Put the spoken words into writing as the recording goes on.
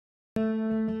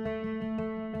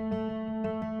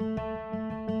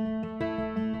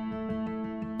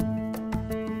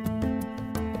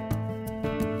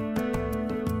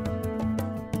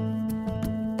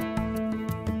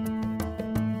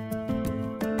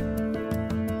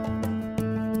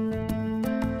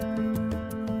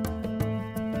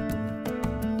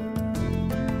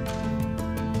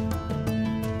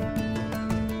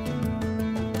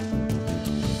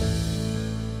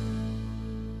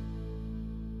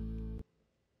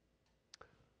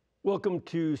Welcome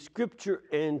to Scripture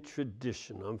and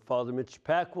Tradition. I'm Father Mitch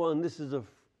Pacwa, and this is a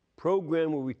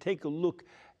program where we take a look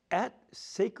at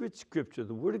sacred Scripture,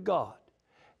 the Word of God,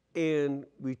 and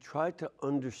we try to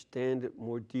understand it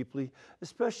more deeply,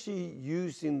 especially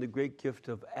using the great gift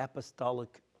of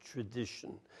apostolic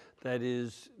tradition. That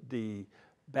is the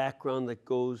background that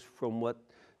goes from what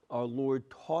our Lord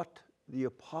taught the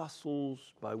apostles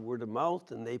by word of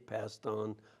mouth, and they passed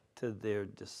on to their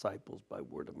disciples by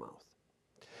word of mouth.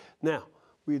 Now,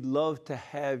 we'd love to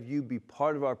have you be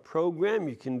part of our program.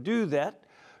 You can do that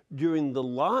during the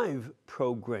live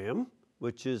program,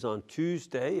 which is on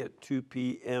Tuesday at 2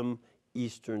 p.m.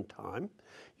 Eastern Time.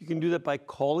 You can do that by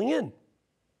calling in.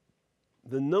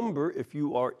 The number, if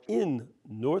you are in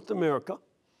North America,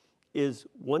 is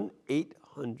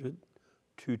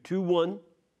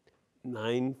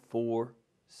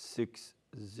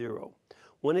 1-800-221-9460.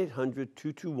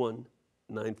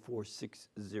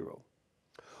 1-800-221-9460.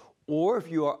 Or if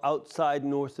you are outside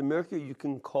North America, you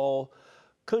can call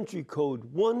country code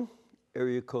 1,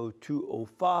 area code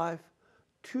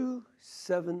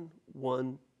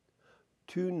 205-271-2980.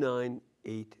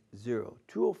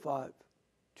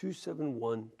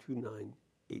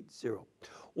 205-271-2980.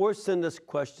 Or send us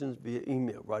questions via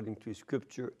email, writing to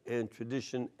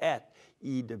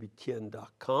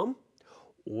scriptureandtradition@ewtn.com.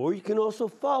 Or you can also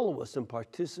follow us and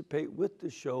participate with the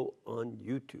show on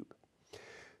YouTube.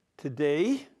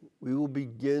 Today, we will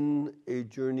begin a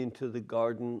journey into the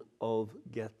Garden of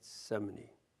Gethsemane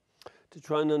to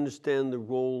try and understand the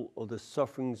role of the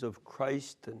sufferings of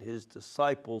Christ and his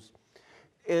disciples,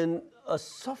 and a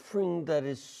suffering that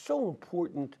is so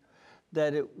important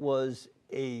that it was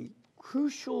a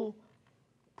crucial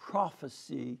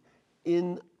prophecy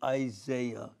in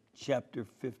Isaiah chapter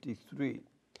 53.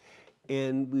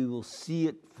 And we will see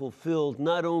it fulfilled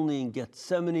not only in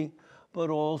Gethsemane, but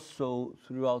also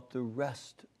throughout the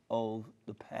rest of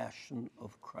the passion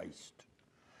of Christ,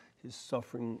 his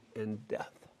suffering and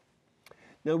death.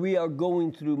 Now, we are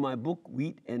going through my book,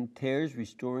 Wheat and Tares,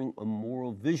 Restoring a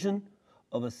Moral Vision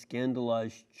of a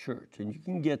Scandalized Church. And you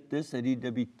can get this at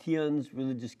EWTN's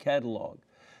Religious Catalog.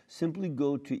 Simply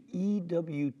go to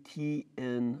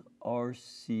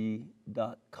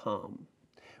EWTNRC.com,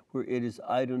 where it is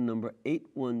item number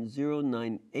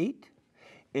 81098.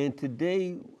 And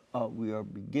today, we are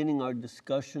beginning our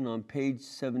discussion on page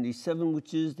 77,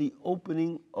 which is the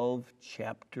opening of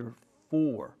chapter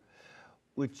 4,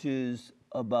 which is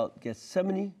about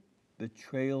Gethsemane,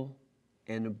 betrayal,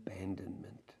 and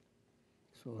abandonment.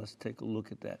 So let's take a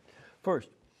look at that. First,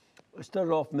 I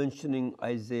started off mentioning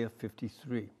Isaiah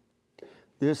 53.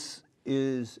 This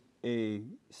is a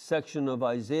section of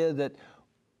Isaiah that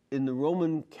in the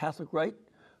Roman Catholic Rite,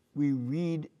 we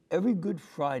read every Good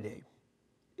Friday.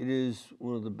 It is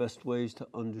one of the best ways to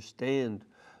understand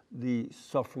the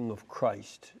suffering of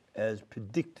Christ as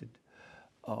predicted.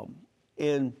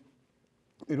 And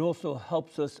it also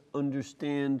helps us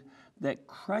understand that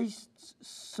Christ's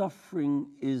suffering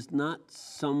is not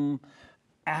some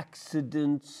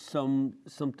accident,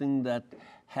 something that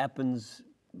happens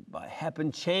by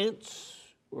happen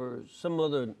chance or some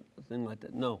other thing like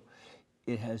that. No,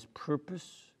 it has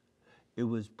purpose. It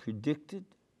was predicted.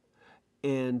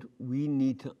 And we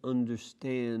need to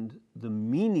understand the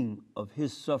meaning of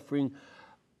his suffering,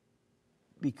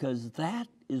 because that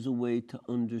is a way to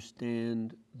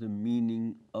understand the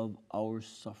meaning of our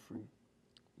suffering.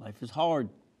 Life is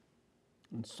hard,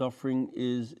 and suffering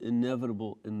is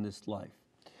inevitable in this life.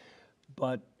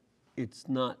 But it's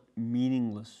not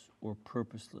meaningless or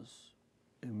purposeless,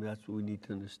 and that's what we need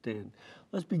to understand.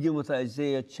 Let's begin with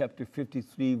Isaiah chapter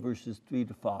 53, verses 3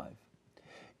 to 5.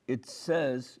 It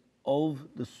says of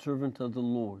the servant of the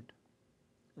Lord,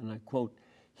 and I quote,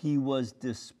 "He was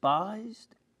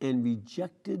despised and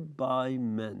rejected by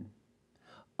men,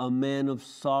 a man of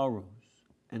sorrows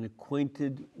and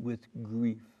acquainted with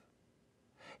grief.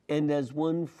 And as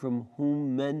one from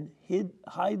whom men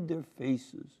hide their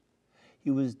faces, he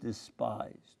was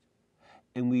despised,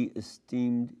 and we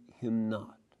esteemed him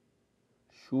not.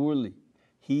 Surely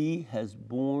he has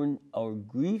borne our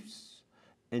griefs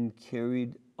and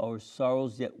carried our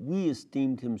sorrows, yet we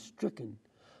esteemed him stricken,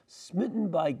 smitten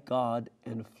by God,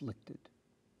 and afflicted.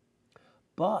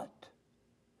 But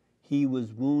he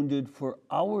was wounded for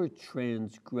our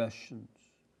transgressions.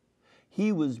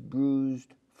 He was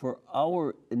bruised for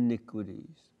our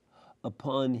iniquities.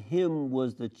 Upon him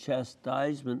was the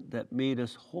chastisement that made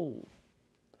us whole,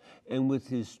 and with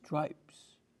his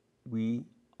stripes we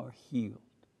are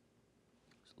healed."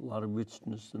 There's a lot of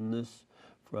richness in this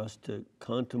for us to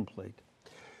contemplate.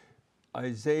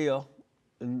 Isaiah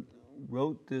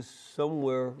wrote this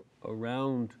somewhere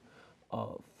around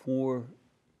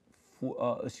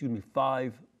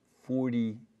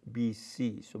 540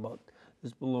 BC. So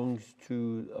this belongs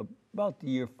to about the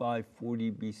year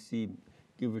 540 BC,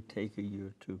 give or take a year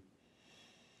or two.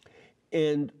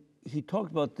 And he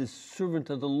talked about this servant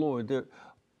of the Lord.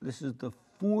 This is the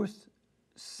fourth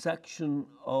section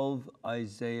of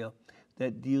Isaiah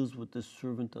that deals with the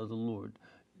servant of the Lord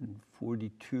in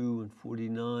 42 and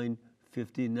 49,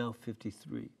 50, and now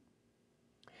 53.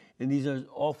 And these are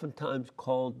oftentimes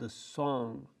called the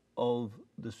song of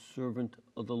the servant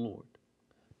of the Lord.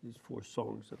 These four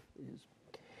songs of his.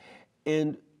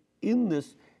 And in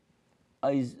this,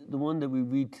 the one that we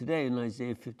read today in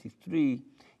Isaiah 53,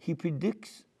 he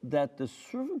predicts that the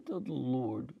servant of the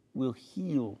Lord will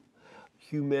heal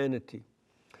humanity,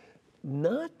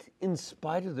 not in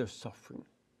spite of their suffering,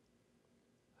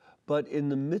 but in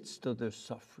the midst of their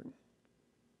suffering.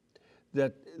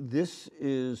 That this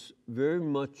is very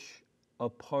much a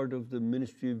part of the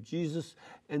ministry of Jesus,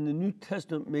 and the New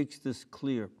Testament makes this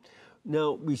clear.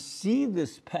 Now, we see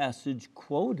this passage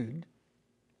quoted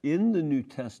in the New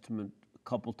Testament a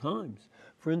couple times.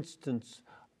 For instance,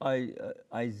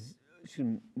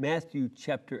 Matthew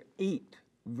chapter 8,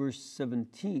 verse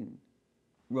 17,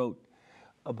 wrote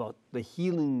about the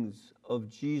healings of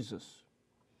Jesus,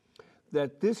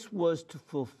 that this was to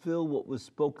fulfill what was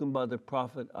spoken by the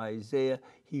prophet Isaiah.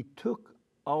 He took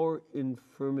our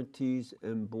infirmities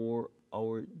and bore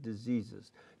our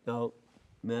diseases. Now,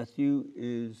 Matthew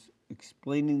is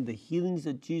explaining the healings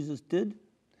that Jesus did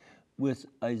with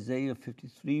Isaiah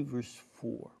 53, verse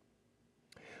 4.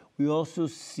 We also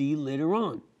see later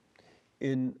on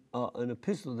in an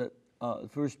epistle that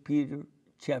 1 Peter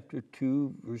chapter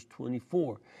 2, verse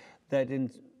 24, that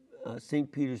in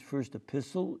St. Peter's first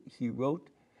epistle, he wrote,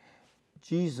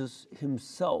 Jesus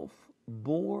himself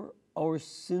bore our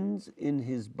sins in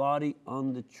his body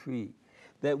on the tree,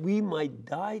 that we might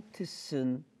die to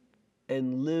sin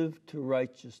and live to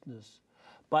righteousness.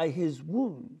 By his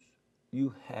wounds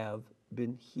you have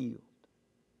been healed.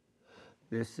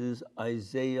 This is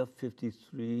Isaiah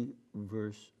 53,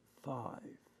 verse 5,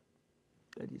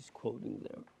 that he's quoting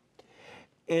there.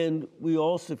 And we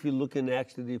also, if you look in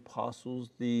Acts of the Apostles,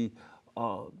 the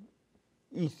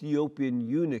Ethiopian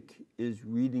eunuch is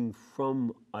reading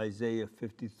from Isaiah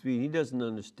 53. He doesn't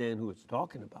understand who it's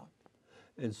talking about.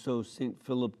 And so St.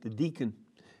 Philip the deacon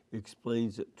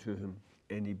explains it to him,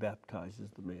 and he baptizes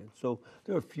the man. So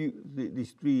there are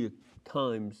these three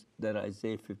times that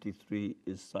Isaiah 53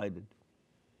 is cited.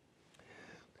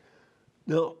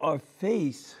 Now, our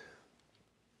faith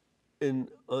and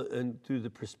through the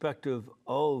perspective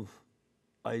of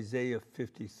Isaiah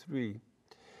 53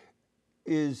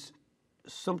 is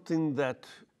something that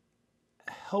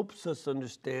helps us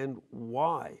understand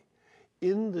why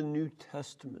in the New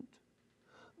Testament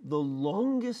the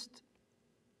longest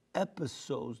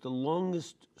episodes, the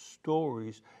longest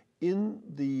stories in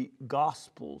the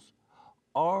Gospels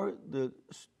are the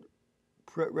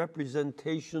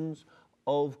representations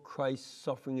of Christ's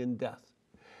suffering and death.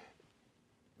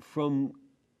 From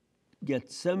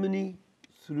Gethsemane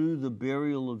through the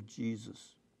burial of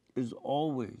Jesus is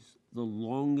always the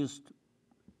longest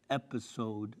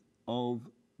episode of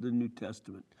the New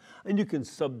Testament. And you can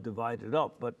subdivide it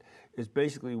up, but it's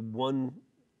basically one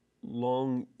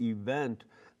long event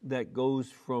that goes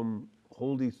from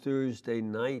Holy Thursday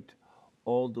night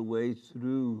all the way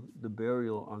through the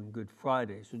burial on Good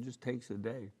Friday. So it just takes a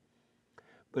day.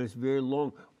 But it's very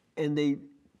long. And they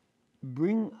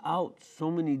bring out so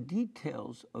many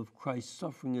details of Christ's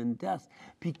suffering and death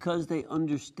because they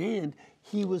understand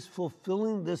he was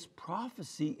fulfilling this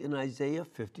prophecy in Isaiah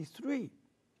 53.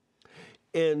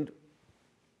 And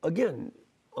again,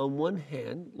 on one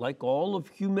hand, like all of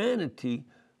humanity,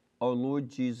 our Lord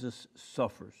Jesus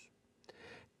suffers.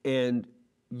 And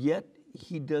yet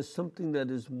he does something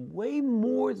that is way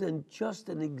more than just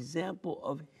an example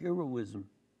of heroism.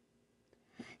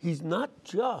 He's not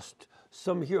just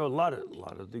some hero. A lot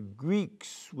of the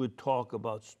Greeks would talk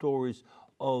about stories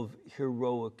of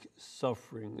heroic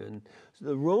suffering, and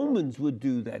the Romans would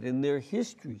do that in their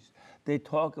histories. They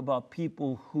talk about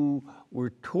people who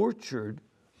were tortured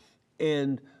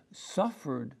and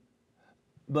suffered,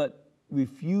 but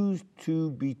refused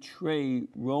to betray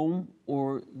Rome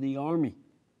or the army.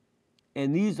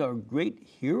 And these are great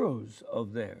heroes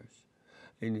of theirs.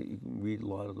 And you can read a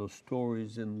lot of those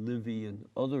stories in Livy and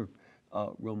other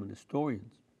Roman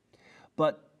historians.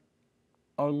 But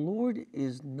our Lord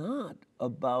is not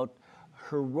about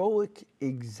heroic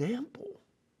example.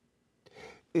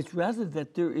 It's rather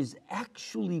that there is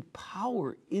actually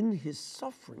power in his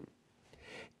suffering.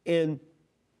 And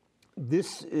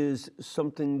this is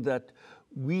something that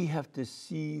we have to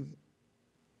see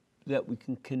that we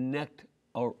can connect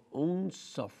our own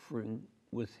suffering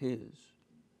with his,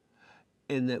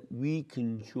 and that we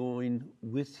can join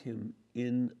with him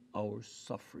in our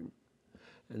suffering.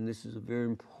 And this is a very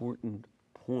important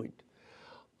point.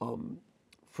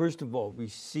 First of all, we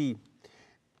see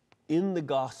in the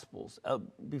Gospels,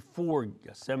 before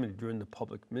Gethsemane, during the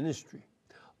public ministry,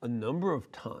 a number of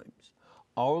times,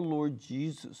 our Lord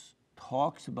Jesus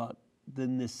talks about the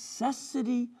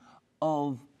necessity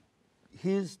of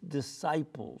his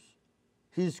disciples,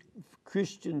 his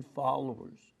Christian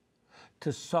followers,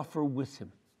 to suffer with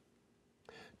him.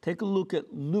 Take a look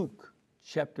at Luke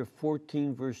chapter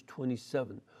 14, verse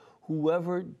 27.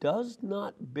 Whoever does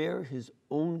not bear his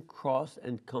own cross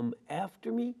and come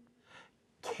after me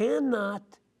cannot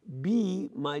be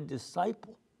my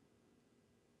disciple.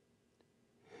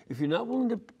 If you're not willing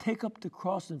to take up the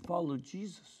cross and follow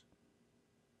Jesus,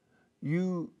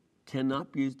 you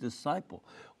cannot be his disciple.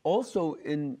 Also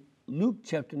in Luke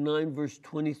chapter 9, verse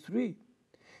 23,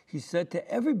 he said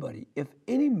to everybody, if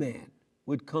any man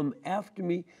would come after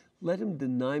me, let him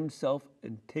deny himself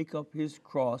and take up his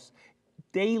cross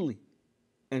daily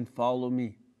and follow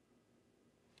me.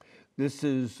 This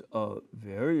is a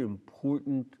very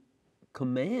important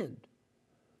command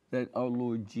that our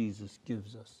Lord Jesus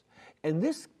gives us. And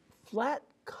this flat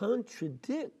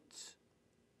contradicts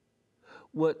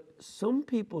what some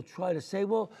people try to say.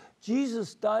 Well,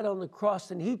 Jesus died on the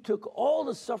cross and he took all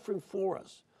the suffering for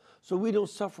us, so we don't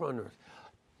suffer on earth.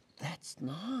 That's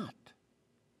not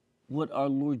what our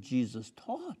Lord Jesus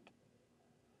taught.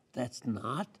 That's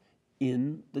not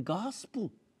in the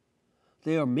gospel.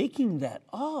 They are making that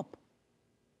up.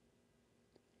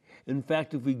 In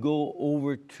fact, if we go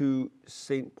over to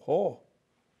St. Paul,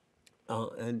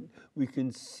 and we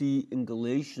can see in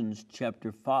Galatians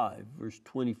chapter 5, verse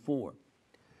 24,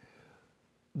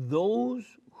 those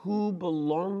who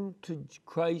belong to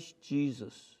Christ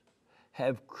Jesus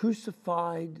have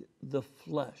crucified the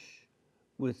flesh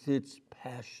with its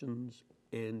passions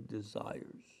and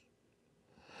desires.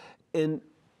 And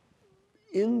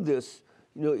in this,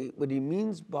 what he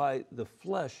means by the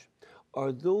flesh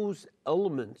are those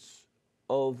elements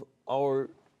of our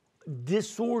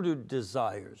disordered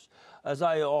desires. As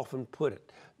I often put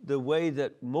it, the way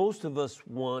that most of us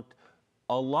want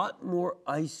a lot more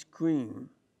ice cream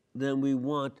than we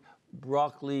want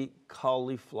broccoli,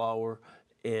 cauliflower,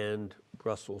 and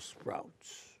Brussels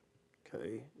sprouts.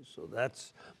 Okay, so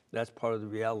that's part of the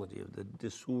reality of the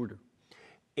disorder.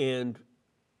 And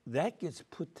that gets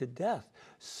put to death.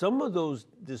 Some of those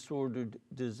disordered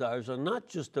desires are not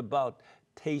just about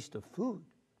taste of food.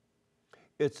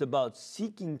 It's about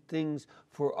seeking things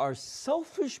for our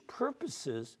selfish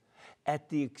purposes at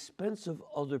the expense of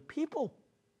other people.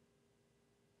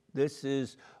 This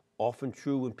is often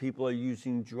true when people are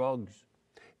using drugs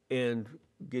and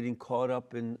getting caught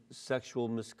up in sexual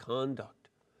misconduct.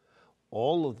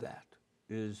 All of that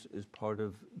is part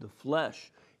of the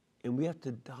flesh. And we have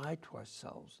to die to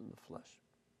ourselves in the flesh.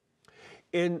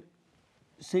 And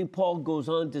St. Paul goes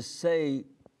on to say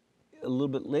a little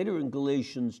bit later in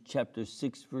Galatians chapter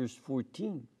 6, verse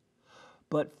 14,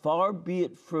 but far be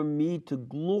it from me to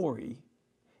glory,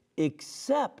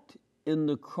 except in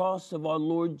the cross of our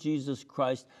Lord Jesus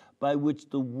Christ, by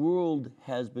which the world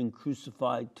has been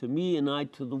crucified to me and I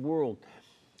to the world.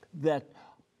 That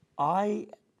I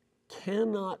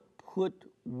cannot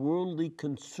put worldly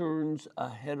concerns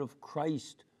ahead of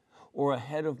Christ or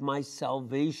ahead of my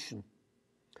salvation.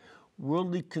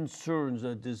 Worldly concerns,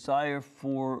 a desire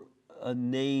for a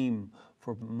name,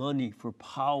 for money, for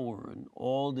power, and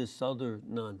all this other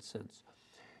nonsense,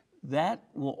 that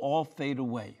will all fade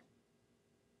away.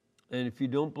 And if you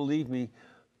don't believe me,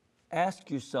 ask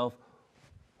yourself,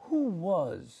 who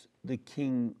was the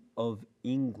King of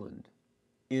England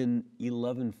in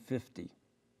 1150?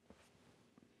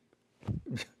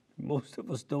 Most of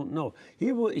us don't know.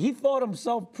 He thought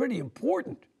himself pretty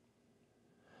important,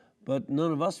 but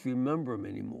none of us remember him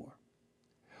anymore.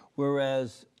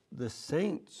 Whereas the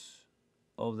saints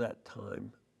of that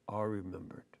time are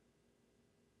remembered.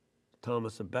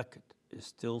 Thomas of Becket is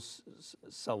still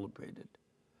celebrated.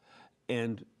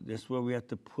 And this is where we have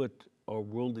to put our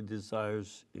worldly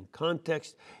desires in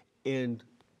context and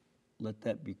let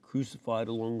that be crucified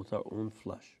along with our own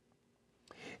flesh.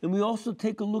 And we also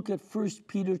take a look at 1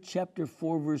 Peter chapter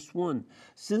 4, verse 1.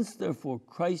 Since therefore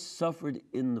Christ suffered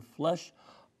in the flesh,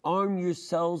 arm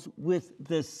yourselves with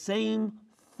the same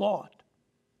thought.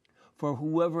 For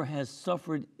whoever has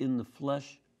suffered in the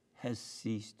flesh has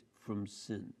ceased from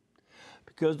sin.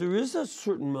 Because there is a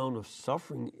certain amount of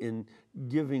suffering in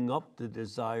giving up the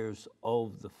desires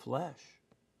of the flesh.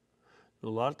 A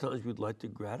lot of times we'd like to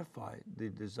gratify the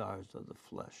desires of the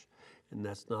flesh, and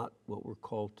that's not what we're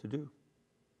called to do.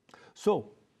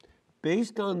 So,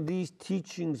 based on these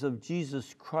teachings of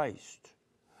Jesus Christ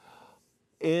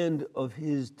and of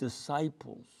his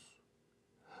disciples,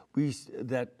 we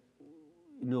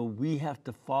have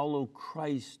to follow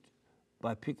Christ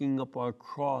by picking up our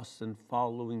cross and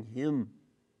following him.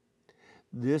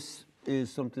 This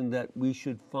is something that we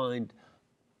should find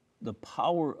the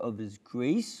power of his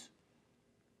grace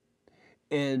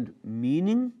and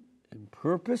meaning and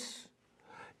purpose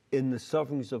in the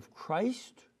sufferings of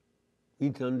Christ. We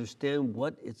need to understand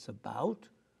what it's about.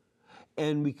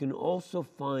 And we can also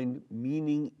find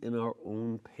meaning in our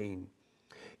own pain.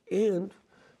 And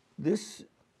this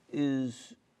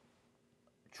is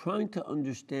trying to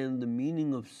understand the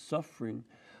meaning of suffering,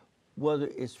 whether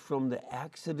it's from the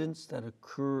accidents that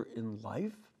occur in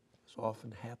life, as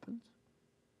often happens.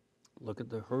 Look at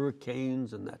the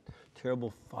hurricanes and that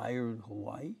terrible fire in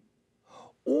Hawaii.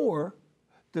 Or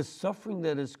the suffering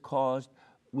that is caused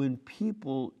when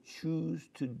people choose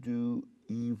to do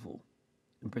evil,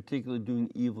 in particular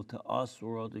doing evil to us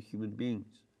or other human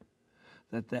beings.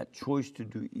 That choice to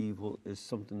do evil is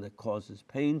something that causes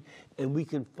pain, and we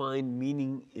can find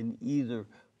meaning in either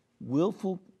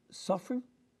willful suffering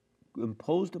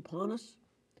imposed upon us,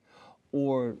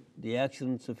 or the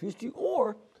accidents of history,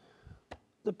 or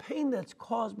the pain that's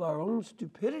caused by our own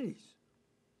stupidities.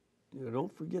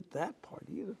 Don't forget that part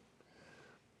either.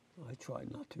 I try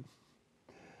not to.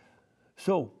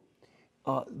 So,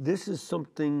 this is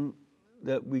something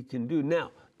that we can do.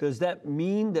 Now, does that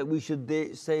mean that we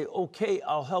should say, okay,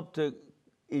 I'll help to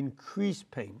increase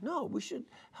pain? No, we should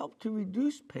help to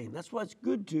reduce pain. That's why it's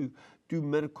good to do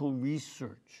medical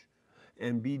research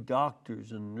and be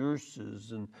doctors and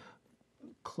nurses and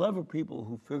clever people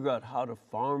who figure out how to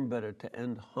farm better to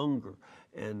end hunger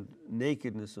and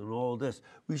nakedness and all this.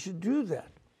 We should do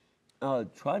that.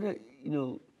 Try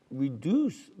to,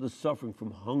 reduce the suffering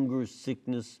from hunger,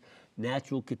 sickness,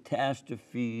 natural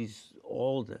catastrophes,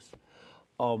 all this,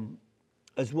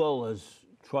 as well as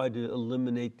try to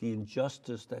eliminate the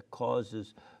injustice that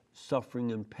causes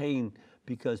suffering and pain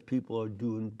because people are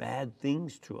doing bad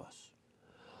things to us.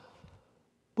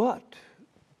 But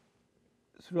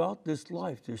throughout this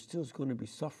life, there still is going to be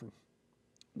suffering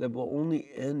that will only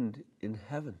end in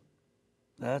heaven.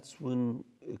 That's when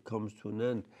it comes to an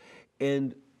end.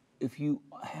 And if you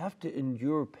have to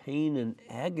endure pain and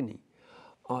agony,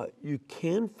 you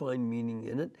can find meaning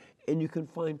in it, and you can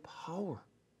find power.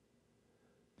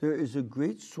 There is a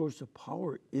great source of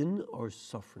power in our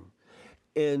suffering.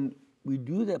 And we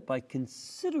do that by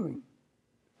considering,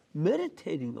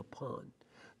 meditating upon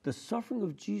the suffering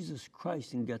of Jesus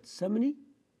Christ in Gethsemane,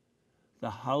 the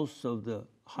house of the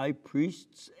high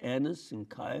priests, Annas and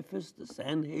Caiaphas, the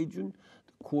Sanhedrin,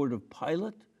 the court of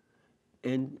Pilate,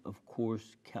 and of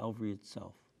course, Calvary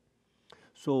itself.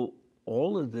 So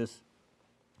all of this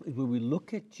is when we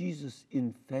look at Jesus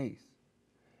in faith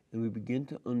and we begin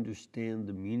to understand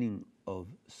the meaning of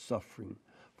suffering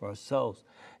for ourselves.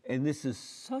 And this is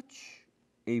such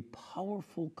a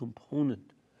powerful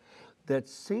component that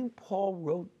St. Paul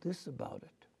wrote this about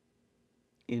it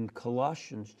in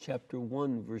Colossians chapter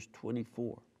 1, verse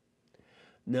 24.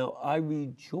 Now I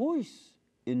rejoice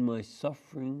in my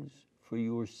sufferings for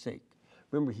your sake.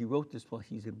 Remember, he wrote this while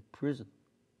he's in prison.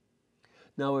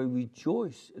 Now I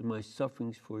rejoice in my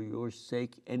sufferings for your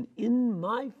sake, and in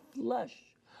my flesh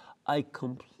I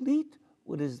complete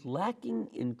what is lacking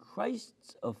in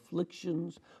Christ's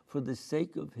afflictions for the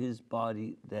sake of his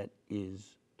body, that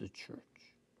is the church.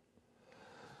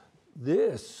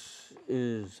 This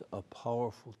is a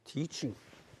powerful teaching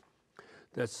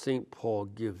that St. Paul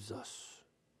gives us.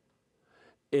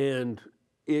 And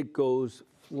it goes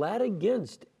flat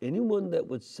against anyone that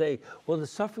would say, well, the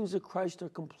sufferings of Christ are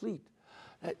complete.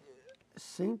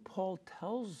 St. Paul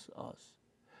tells us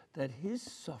that his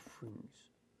sufferings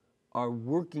are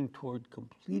working toward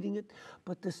completing it,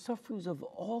 but the sufferings of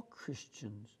all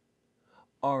Christians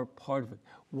are part of it.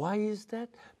 Why is that?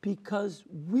 Because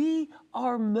we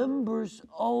are members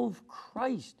of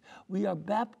Christ. We are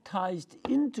baptized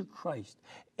into Christ.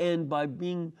 And by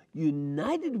being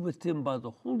united with him by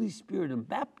the Holy Spirit in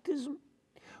baptism,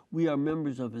 we are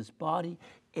members of his body.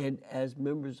 And as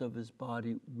members of his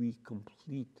body, we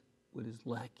complete what is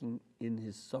lacking in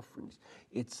his sufferings.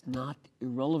 It's not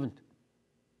irrelevant.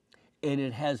 And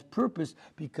it has purpose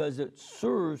because it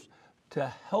serves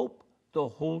to help the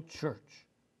whole church.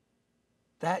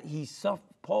 That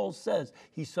Paul says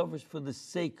he suffers for the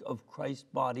sake of Christ's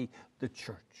body, the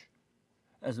church.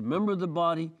 As a member of the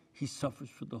body, he suffers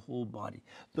for the whole body.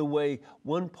 The way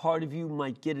one part of you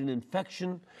might get an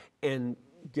infection and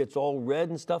gets all red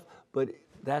and stuff, but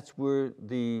that's where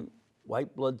the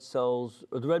white blood cells,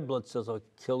 or the red blood cells are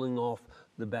killing off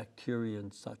the bacteria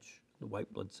and such. The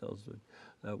white blood cells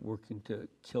are working to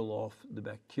kill off the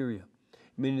bacteria.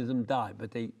 Many of them die,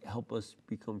 but they help us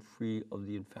become free of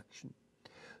the infection.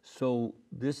 So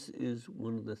this is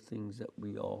one of the things that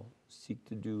we all seek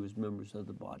to do as members of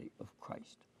the body of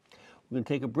Christ. We're going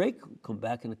to take a break. We'll come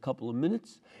back in a couple of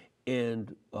minutes,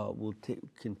 and we'll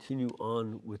continue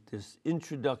on with this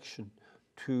introduction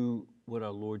to what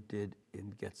our Lord did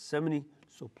in Gethsemane.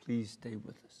 So please stay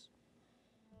with us.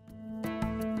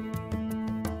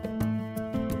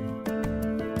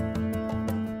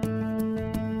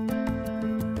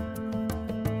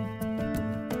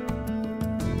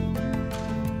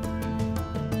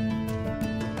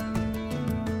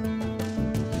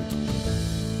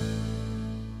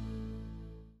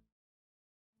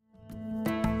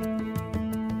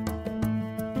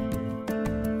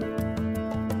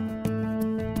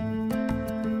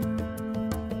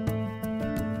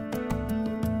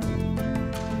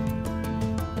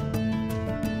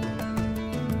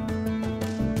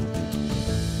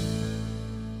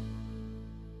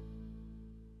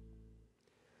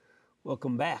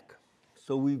 Welcome back.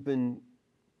 So we've been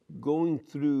going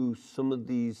through some of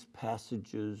these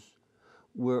passages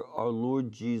where our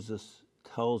Lord Jesus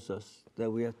tells us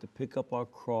that we have to pick up our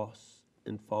cross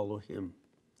and follow him.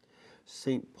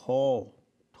 St. Paul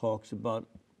talks about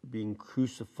being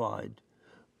crucified,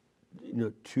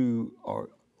 to our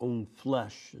own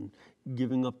flesh and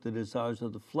giving up the desires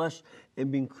of the flesh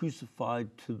and being crucified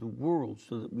to the world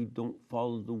so that we don't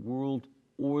follow the world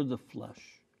or the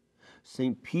flesh.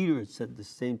 St. Peter had said the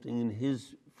same thing in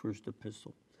his first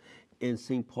epistle. And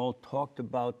St. Paul talked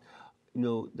about,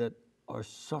 that our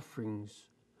sufferings,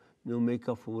 make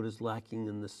up for what is lacking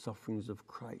in the sufferings of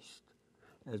Christ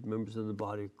as members of the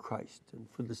body of Christ and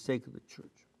for the sake of the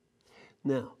church.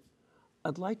 Now,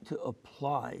 I'd like to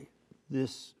apply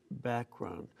this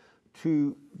background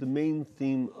to the main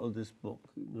theme of this book.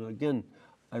 Again,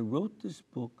 I wrote this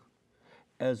book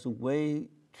as a way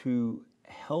to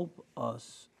help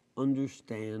us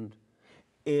understand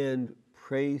and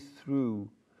pray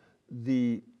through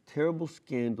the terrible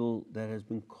scandal that has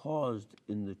been caused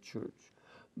in the church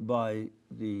by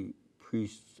the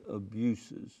priests'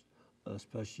 abuses,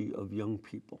 especially of young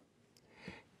people.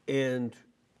 And,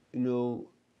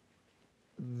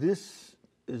 this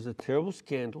is a terrible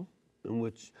scandal in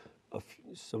which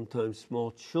sometimes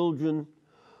small children,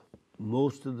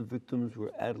 most of the victims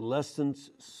were adolescents,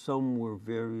 some were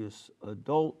various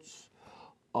adults,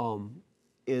 and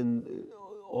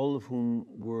all of whom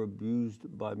were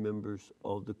abused by members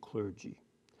of the clergy.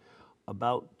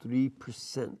 About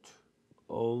 3%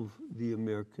 of the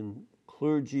American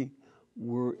clergy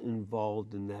were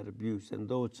involved in that abuse. And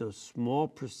though it's a small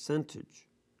percentage,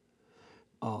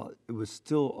 it was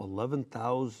still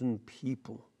 11,000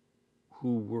 people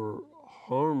who were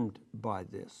harmed by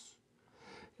this.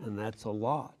 And that's a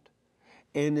lot.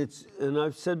 And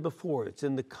I've said before, it's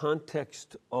in the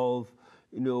context of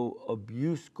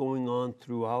abuse going on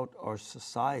throughout our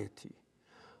society.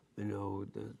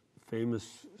 The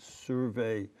famous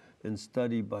survey and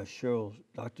study by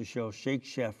Dr. Cheryl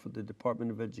Shakeshaft for the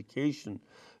Department of Education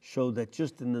showed that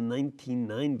just in the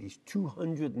 1990s,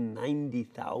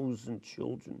 290,000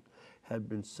 children had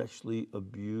been sexually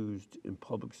abused in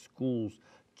public schools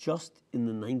just in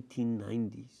the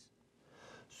 1990s.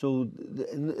 So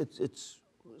it's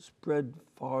spread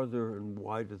farther and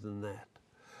wider than that.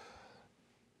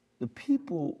 The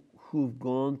people who've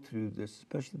gone through this,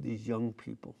 especially these young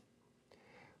people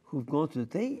who've gone through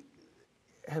it, they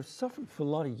have suffered for a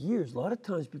lot of years. A lot of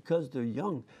times because they're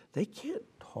young, they can't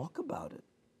talk about it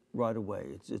right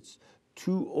away. It's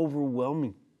too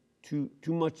overwhelming, too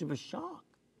much of a shock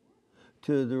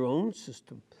to their own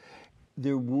system.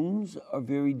 Their wounds are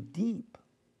very deep.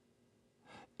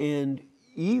 And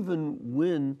even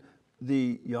when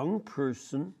the young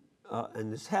person,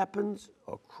 and this happens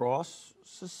across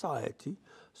society,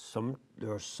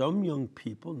 there are some young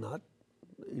people, not,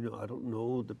 I don't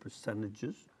know the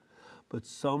percentages, but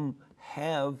some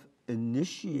have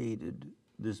initiated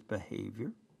this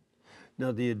behavior.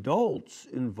 Now, the adults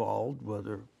involved,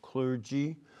 whether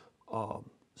clergy,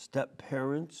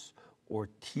 step-parents, or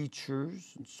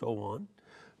teachers, and so on,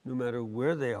 no matter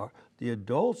where they are, the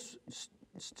adults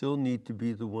still need to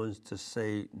be the ones to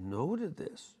say no to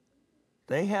this.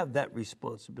 They have that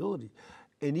responsibility.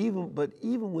 And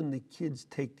even when the kids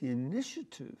take the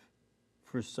initiative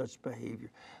for such behavior,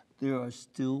 there are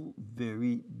still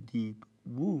very deep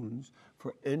wounds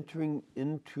for entering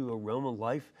into a realm of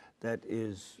life that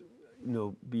is,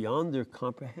 beyond their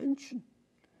comprehension.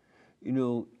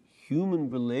 human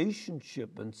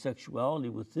relationship and sexuality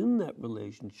within that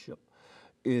relationship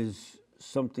is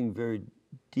something very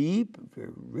deep,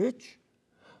 very rich,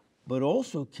 but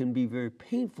also can be very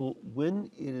painful when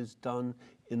it is done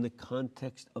in the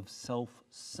context of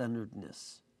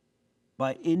self-centeredness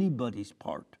by anybody's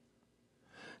part.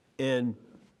 And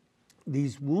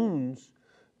these wounds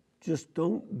just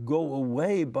don't go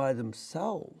away by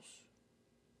themselves.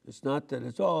 It's not that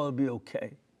it's, oh, it'll be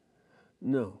okay.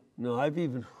 No, I've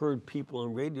even heard people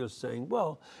on radio saying,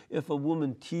 well, if a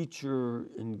woman teacher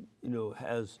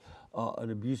has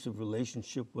an abusive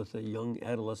relationship with a young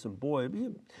adolescent boy,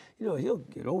 he'll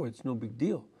get over it. It's no big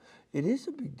deal. It is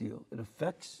a big deal. It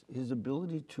affects his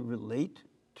ability to relate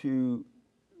to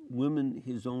women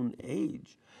his own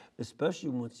age, especially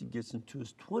once he gets into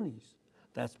his 20s.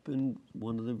 That's been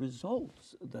one of the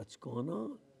results that's gone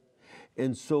on.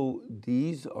 And so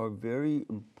these are very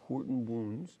important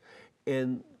wounds,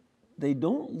 and they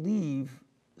don't leave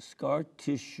scar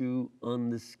tissue on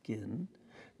the skin.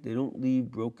 They don't leave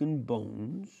broken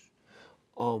bones.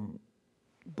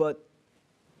 But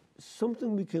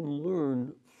something we can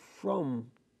learn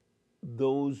from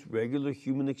those regular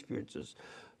human experiences.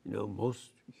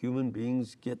 Most human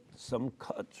beings get some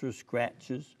cuts or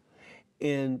scratches,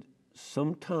 and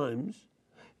sometimes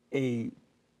a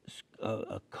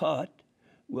cut,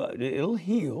 well, it'll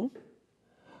heal,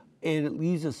 and it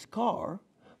leaves a scar,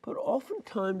 but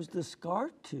oftentimes the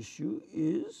scar tissue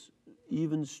is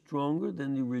even stronger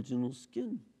than the original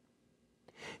skin.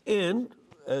 And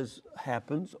as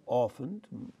happens often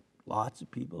to lots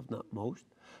of people, if not most,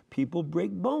 people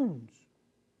break bones.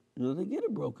 They get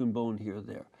a broken bone here or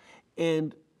there.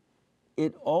 And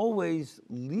it always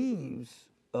leaves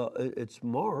its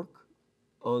mark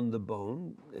on the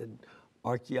bone, and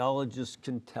archaeologists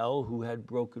can tell who had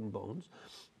broken bones,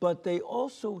 but they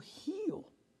also heal.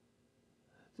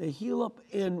 They heal up,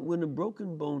 and when a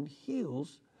broken bone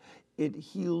heals, it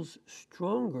heals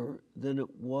stronger than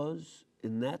it was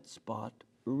in that spot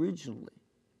originally.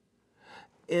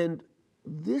 And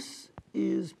this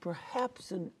is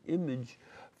perhaps an image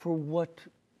for what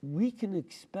we can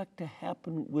expect to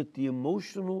happen with the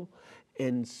emotional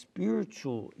and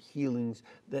spiritual healings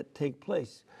that take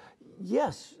place.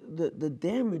 Yes, the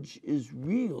damage is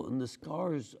real and the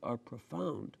scars are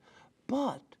profound,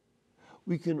 but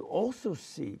we can also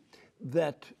see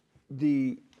that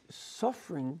the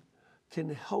suffering can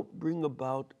help bring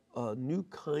about a new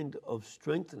kind of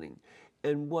strengthening.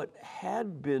 And what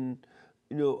had been,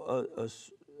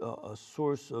 a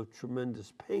source of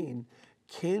tremendous pain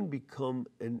can become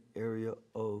an area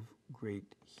of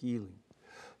great healing.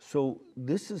 So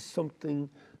this is something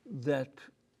that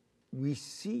we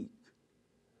seek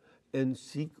and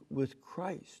seek with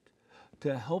Christ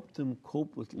to help them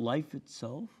cope with life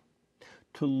itself,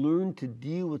 to learn to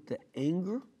deal with the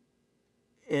anger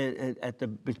and at the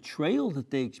betrayal that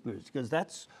they experience, because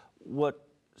that's what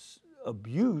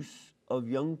abuse of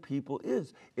young people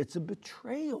is. It's a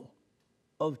betrayal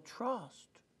of trust,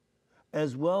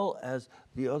 as well as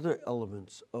the other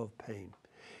elements of pain.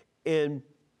 And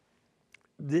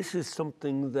this is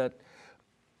something that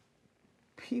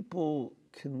people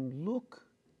can look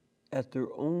at their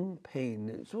own pain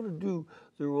and sort of do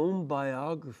their own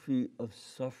biography of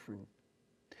suffering.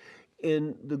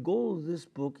 And the goal of this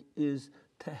book is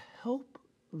to help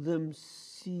them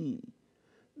see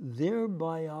their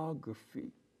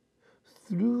biography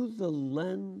through the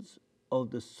lens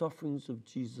of the sufferings of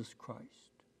Jesus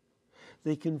Christ.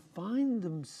 They can find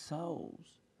themselves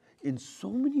in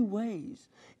so many ways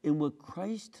in what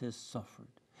Christ has suffered.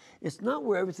 It's not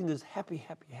where everything is happy,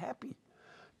 happy, happy.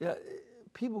 Yeah,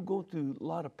 people go through a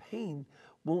lot of pain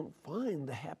won't find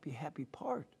the happy, happy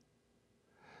part.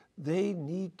 They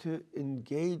need to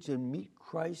engage and meet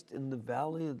Christ in the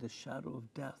valley of the shadow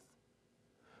of death.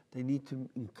 They need to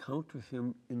encounter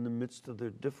him in the midst of their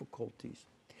difficulties.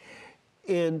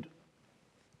 And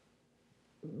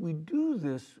we do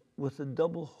this with a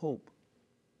double hope.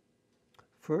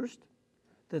 First,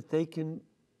 that they can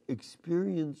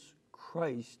experience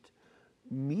Christ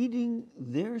meeting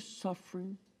their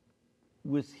suffering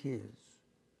with his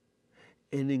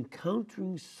and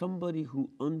encountering somebody who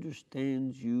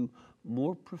understands you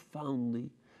more profoundly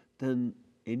than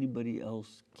anybody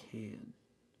else can.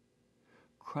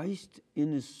 Christ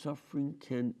in his suffering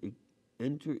can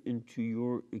enter into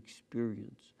your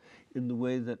experience in the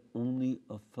way that only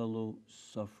a fellow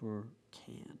sufferer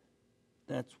can.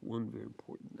 That's one very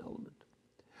important element.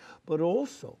 But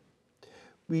also,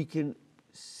 we can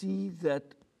see that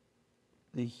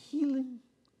the healing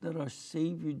that our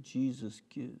Savior Jesus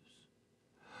gives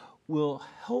will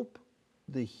help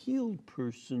the healed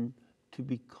person to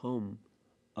become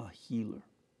a healer.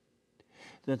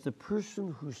 that the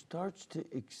person who starts to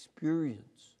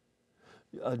experience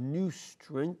a new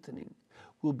strengthening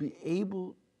will be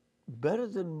able, better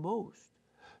than most,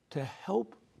 to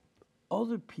help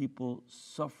other people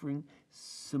suffering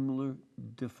similar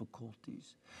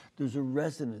difficulties. There's a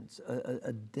resonance,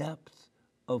 a depth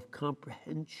of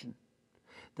comprehension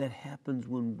that happens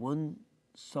when one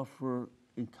sufferer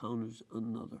encounters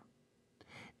another.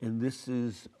 And this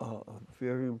is a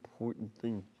very important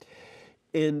thing.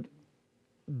 And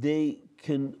they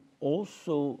can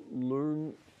also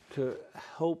learn to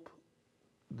help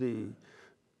the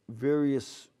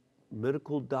various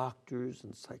medical doctors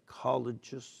and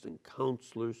psychologists and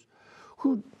counselors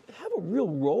who have a real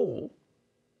role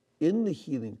in the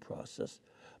healing process,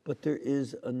 but there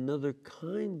is another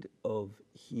kind of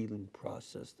healing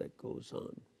process that goes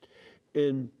on.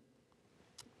 And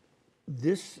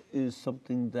this is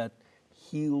something that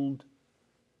healed,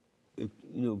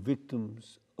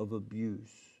 victims of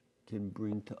abuse can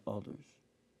bring to others.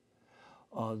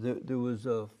 There was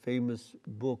a famous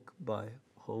book by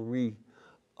Henri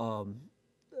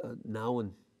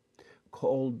Nouwen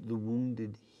called The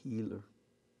Wounded Healer.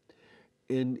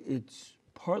 And it's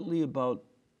partly about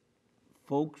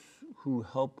folks who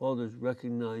help others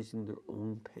recognizing their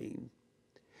own pain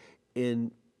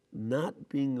and not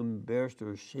being embarrassed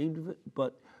or ashamed of it,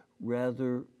 but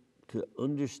rather to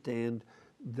understand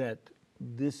that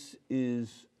this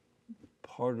is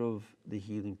part of the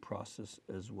healing process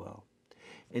as well.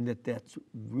 And that's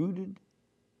rooted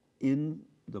in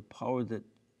the power that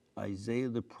Isaiah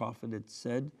the prophet had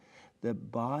said,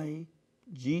 that by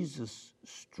Jesus'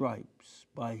 stripes,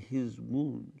 by his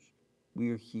wounds, we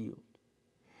are healed.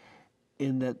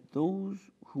 And that those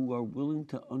who are willing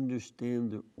to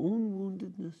understand their own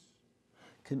woundedness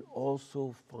can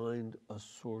also find a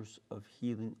source of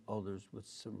healing others with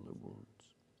similar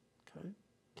wounds. Okay?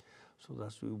 So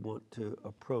that's what we want to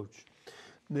approach.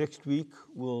 Next week,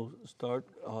 we'll start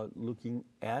looking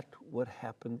at what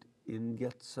happened in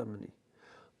Gethsemane.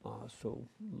 So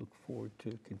look forward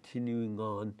to continuing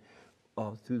on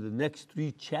through the next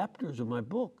 3 chapters of my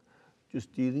book,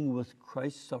 just dealing with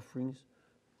Christ's sufferings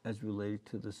as related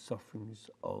to the sufferings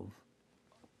of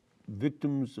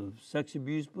victims of sex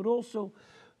abuse, but also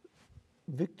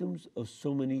victims of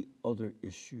so many other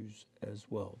issues as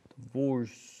well.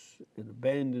 Divorce and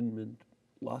abandonment,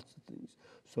 lots of things.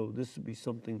 So this would be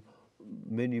something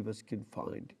many of us can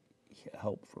find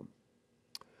help from.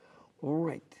 All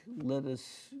right, let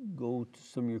us go to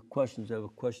some of your questions. I have a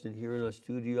question here in our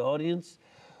studio audience.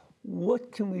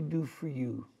 What can we do for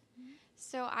you?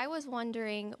 So I was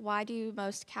wondering, why do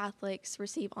most Catholics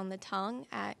receive on the tongue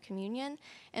at communion?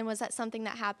 And was that something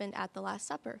that happened at the Last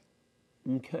Supper?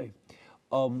 Okay.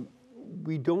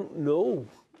 We don't know.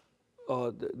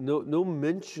 No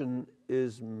mention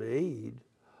is made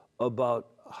about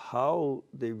how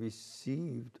they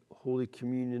received Holy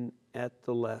Communion at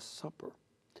the Last Supper.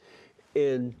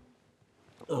 And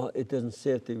it doesn't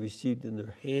say if they received it in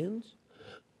their hands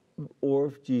or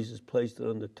if Jesus placed it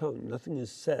on their tongue. Nothing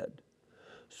is said.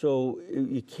 So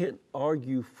you can't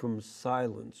argue from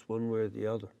silence one way or the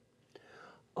other.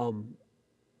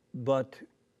 But,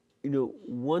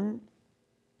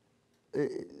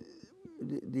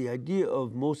 the idea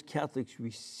of most Catholics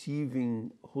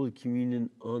receiving Holy Communion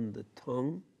on the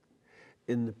tongue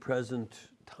in the present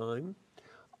time,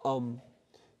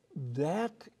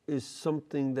 that is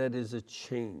something that is a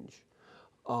change.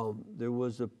 There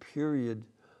was a period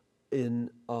in,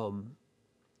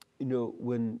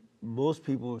 when most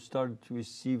people started to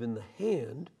receive in the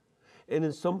hand, and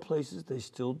in some places they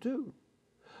still do.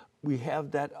 We have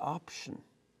that option.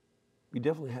 We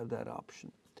definitely have that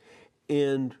option.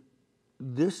 And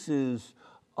this is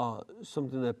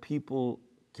something that people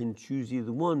can choose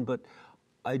either one, but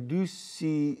I do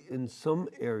see in some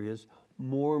areas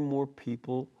more and more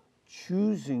people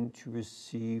choosing to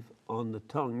receive on the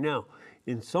tongue. Now,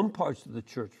 in some parts of the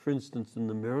church, for instance, in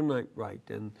the Maronite Rite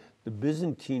and the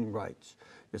Byzantine rites,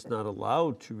 it's not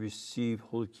allowed to receive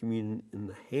Holy Communion in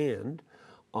the hand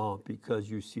because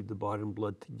you receive the body and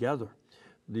blood together.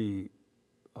 The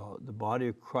body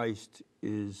of Christ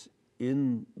is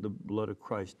in the blood of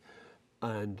Christ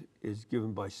and is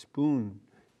given by spoon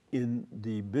in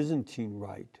the Byzantine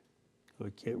rite. So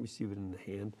you can't receive it in the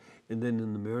hand. And then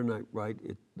in the Maronite rite,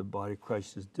 the body of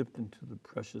Christ is dipped into the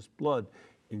precious blood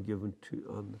and given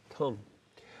on the tongue.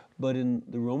 But in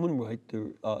the Roman rite,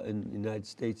 in the United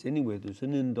States anyway, there's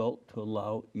an indult to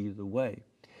allow either way.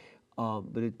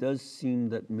 But it does seem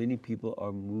that many people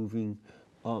are moving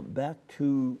back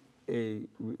to a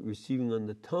receiving on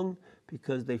the tongue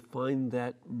because they find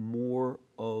that more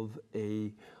of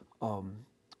a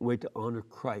way to honor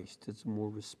Christ. It's more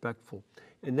respectful.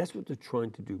 And that's what they're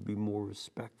trying to do, be more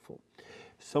respectful.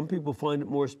 Some people find it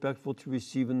more respectful to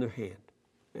receive in their hand.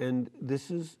 And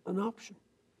this is an option.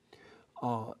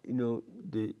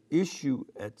 The issue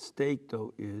at stake,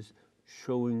 though, is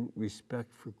showing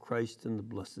respect for Christ in the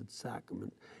Blessed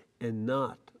Sacrament and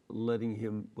not letting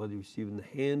him, whether you receive in the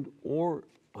hand or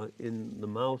in the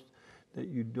mouth, that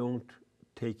you don't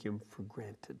take him for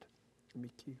granted.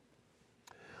 Mickey.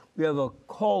 We have a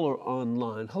caller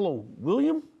online. Hello,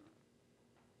 William?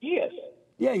 Yes.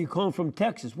 Yeah, you're calling from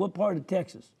Texas. What part of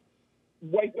Texas?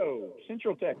 Waco,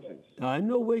 Central Texas. I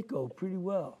know Waco pretty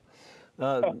well.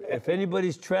 If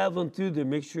anybody's traveling through there,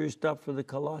 make sure you stop for the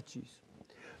kolaches.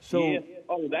 So, yes.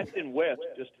 Oh, that's in west,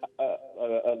 just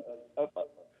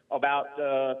about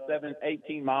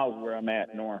 18 miles where I'm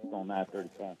at north on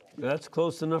I-35. that's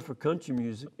close enough for country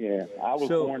music. Yeah, I was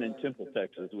born in Temple,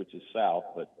 Texas, which is south,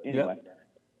 but anyway. Yep.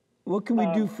 What can we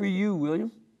do for you,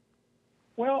 William?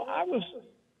 Well, I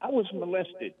was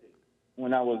molested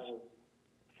when I was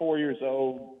 4 years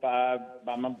old, 5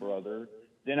 by my brother.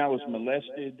 Then I was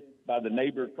molested by the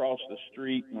neighbor across the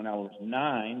street when I was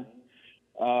 9.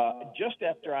 Just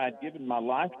after I had given my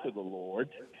life to the Lord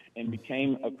and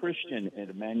became a Christian at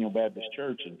Emmanuel Baptist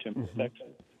Church in Temple, Texas,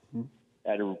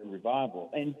 at a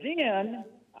revival. And then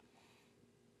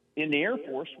in the Air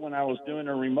Force, when I was doing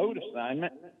a remote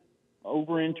assignment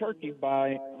over in Turkey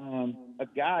by a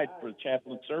guide for the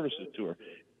Chaplain Services Tour.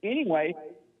 Anyway,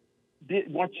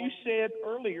 what you said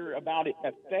earlier about it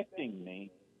affecting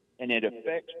me, and it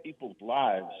affects people's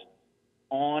lives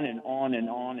on and on and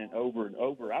on and over and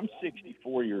over. I'm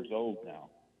 64 years old now.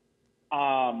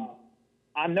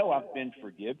 I know I've been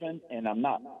forgiven, and I'm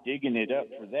not digging it up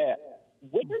for that.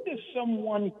 Where does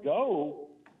someone go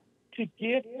to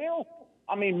get help?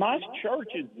 I mean, my church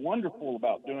is wonderful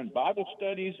about doing Bible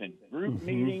studies and group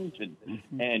meetings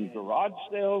and garage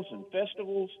sales and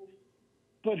festivals.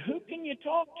 But who can you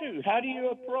talk to? How do you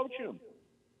approach them?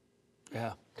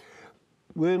 Yeah.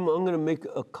 William, I'm going to make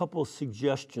a couple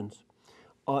suggestions.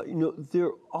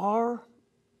 There are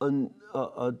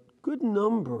a good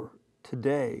number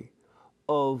today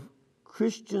of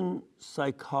Christian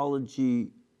psychology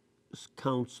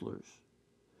counselors.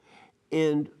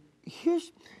 And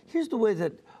here's the way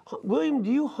that, William,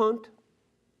 do you hunt?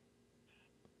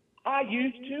 I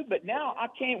used to, but now I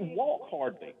can't walk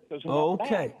hardly.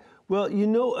 Okay. Well,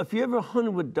 if you ever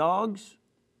hunted with dogs.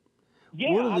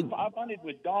 Yeah, I've hunted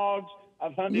with dogs.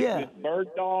 I've hunted with bird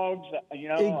dogs.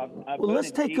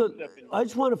 Let's take I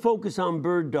just want to focus on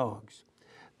bird dogs.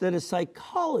 That a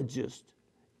psychologist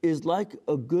is like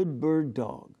a good bird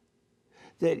dog.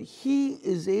 That he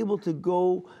is able to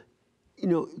go,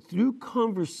 through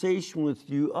conversation with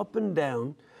you up and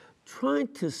down, trying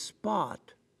to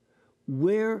spot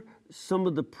where some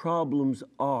of the problems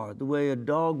are. The way a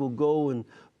dog will go and,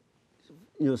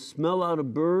 smell out a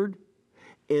bird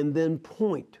and then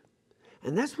point.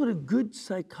 And that's what a good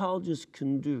psychologist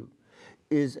can do,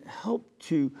 is help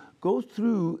to go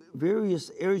through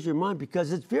various areas of your mind,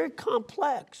 because it's very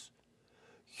complex.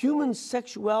 Human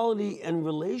sexuality and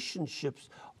relationships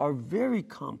are very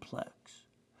complex.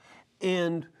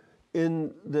 And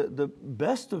in the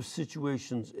best of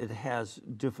situations, it has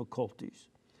difficulties.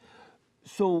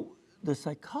 So the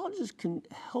psychologist can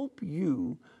help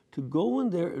you to go in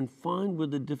there and find where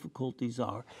the difficulties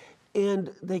are.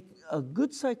 And a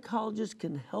good psychologist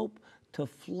can help to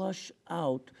flush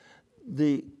out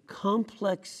the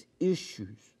complex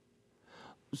issues.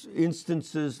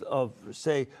 Instances of,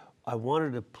 say, I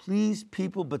wanted to please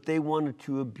people, but they wanted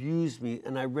to abuse me,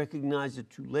 and I recognized it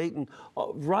too late, and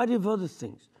a variety of other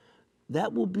things.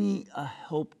 That will be a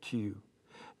help to you.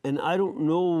 And I don't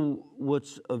know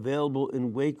what's available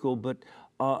in Waco, but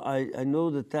I know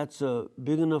that that's a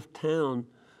big enough town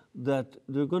that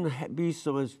they're going to be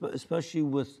some, especially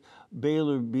with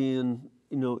Baylor being,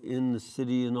 in the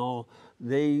city and all,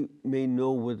 they may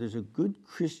know where there's a good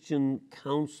Christian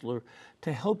counselor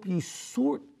to help you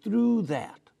sort through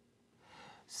that.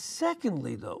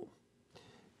 Secondly, though,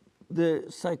 the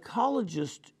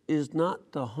psychologist is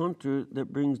not the hunter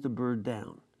that brings the bird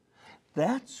down.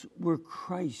 That's where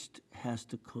Christ has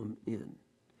to come in.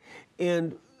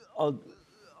 And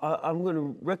I'm going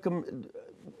to recommend,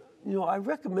 I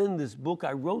recommend this book.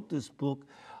 I wrote this book.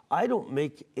 I don't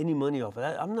make any money off of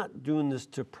it. I'm not doing this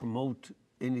to promote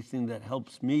anything that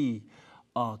helps me,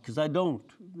 because I don't.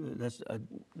 I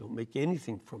don't make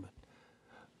anything from it.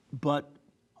 But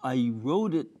I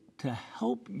wrote it to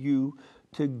help you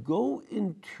to go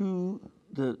into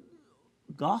the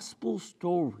gospel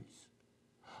stories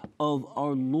of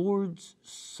our Lord's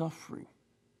suffering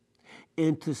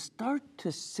and to start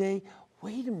to say,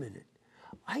 wait a minute,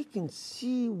 I can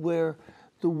see where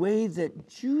the way that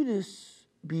Judas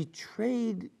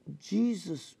betrayed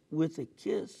Jesus with a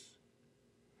kiss,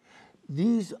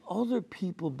 these other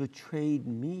people betrayed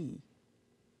me,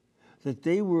 that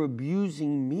they were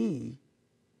abusing me,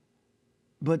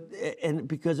 and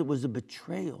because it was a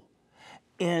betrayal.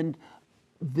 And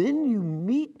then you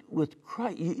meet with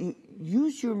Christ. You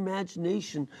use your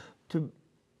imagination to,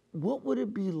 what would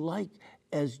it be like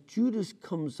as Judas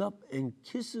comes up and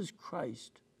kisses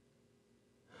Christ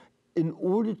in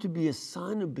order to be a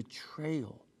sign of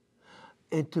betrayal,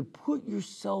 and to put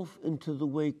yourself into the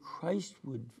way Christ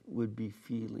would be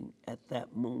feeling at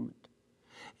that moment,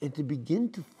 and to begin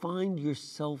to find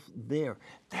yourself there.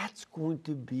 That's going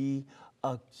to be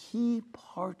a key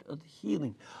part of the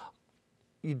healing.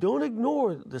 You don't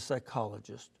ignore the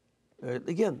psychologist.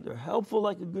 Again, they're helpful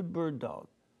like a good bird dog.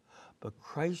 But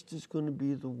Christ is going to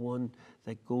be the one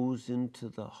that goes into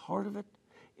the heart of it,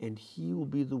 and he will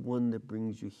be the one that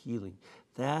brings you healing.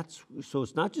 So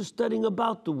it's not just studying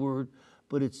about the word,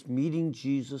 but it's meeting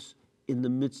Jesus in the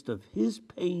midst of his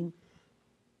pain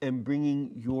and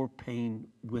bringing your pain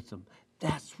with him.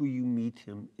 That's where you meet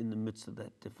him, in the midst of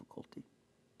that difficulty.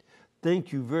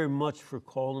 Thank you very much for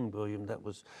calling, William. That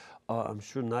was, I'm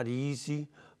sure, not easy,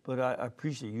 but I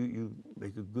appreciate you. You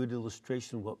make a good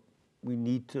illustration of what we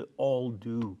need to all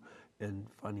do in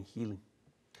finding healing.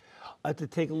 I have to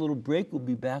take a little break. We'll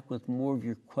be back with more of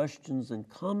your questions and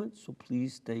comments, so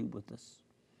please stay with us.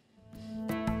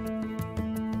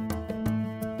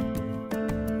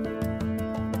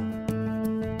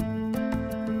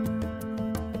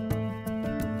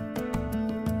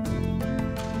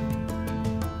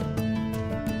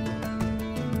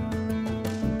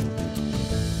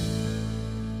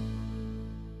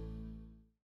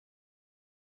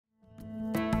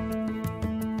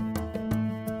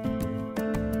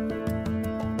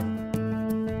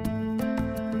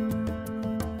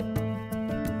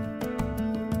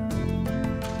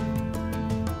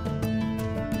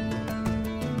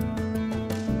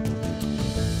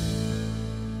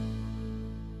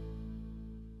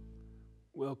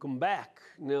 Welcome back.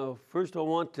 Now, first I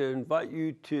want to invite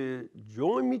you to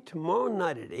join me tomorrow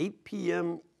night at 8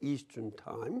 p.m. Eastern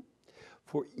Time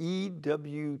for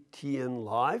EWTN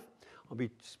Live. I'll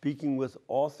be speaking with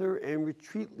author and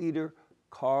retreat leader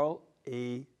Carl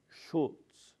A.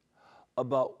 Schultz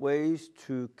about ways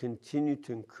to continue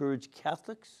to encourage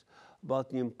Catholics about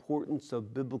the importance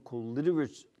of biblical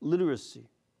literacy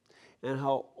and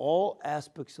how all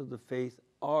aspects of the faith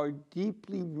are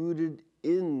deeply rooted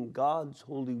in God's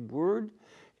holy word,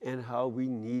 and how we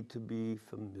need to be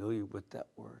familiar with that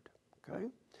word, okay?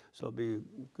 So it'll be a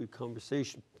good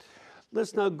conversation.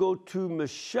 Let's now go to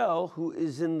Michelle, who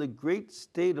is in the great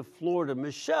state of Florida.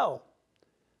 Michelle.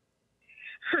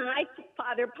 Hi,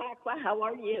 Father Pacwa. How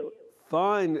are you?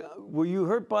 Fine. Were you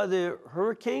hurt by the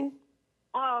hurricane?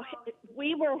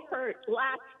 We were hurt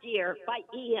last year by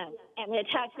Ian, and it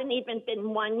hasn't even been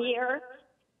 1 year.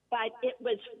 But it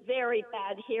was very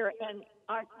bad here, and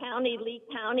our county, Lee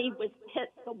County, was hit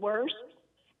the worst.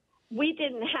 We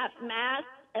didn't have Mass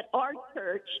at our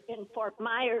church in Fort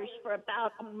Myers for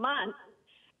about a month,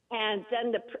 and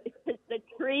then the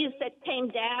trees that came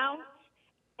down,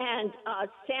 and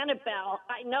Sanibel,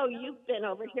 I know you've been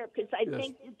over here because I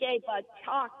think you gave a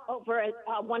talk over at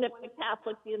one of the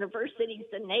Catholic universities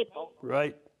in Naples.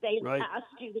 Right. They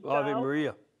asked you to go. Ave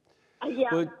Maria.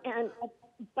 Yeah,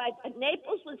 but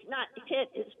Naples was not hit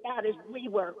as bad as we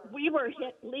were. We were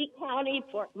hit Lee County,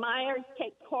 Fort Myers,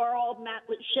 Cape Coral,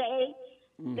 Matlacha.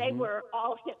 Mm-hmm. They were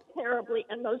all hit terribly,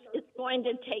 and it's going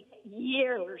to take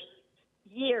years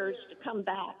to come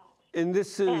back. And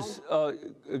this is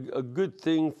a good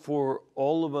thing for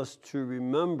all of us to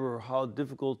remember how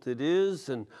difficult it is.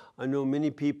 And I know many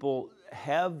people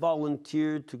have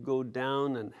volunteered to go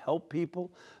down and help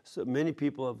people. So many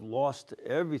people have lost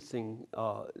everything,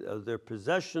 their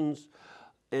possessions,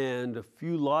 and a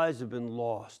few lives have been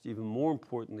lost, even more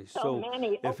importantly. So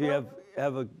many. If you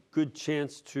have a good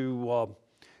chance to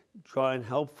try and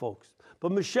help folks.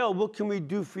 But Michelle, what can we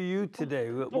do for you today?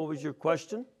 What was your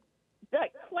question? The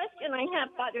question I have,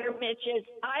 Father Mitch, is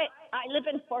I live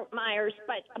in Fort Myers,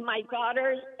 but my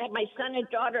daughters and my son and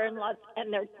daughter-in-law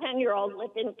and their 10-year-old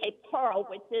live in Cape Coral,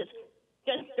 which is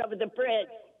just over the bridge.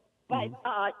 But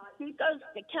he goes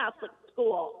to Catholic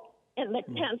school in the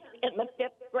 10th, in the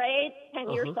 5th grade,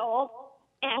 10 years old,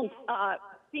 and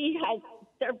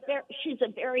she's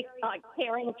a very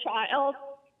caring child.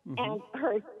 Mm-hmm. And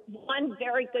her one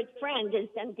very good friend is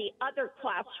in the other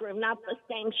classroom, not the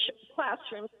same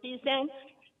classroom she's in,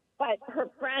 but her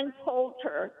friend told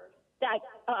her that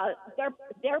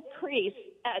their priests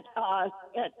at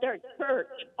their church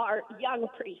are young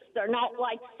priests. They're not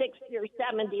like 60 or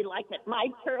 70 like at my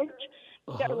church.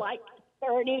 They're like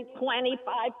 30,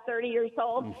 25, 30 years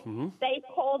old. They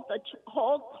told the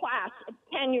whole class of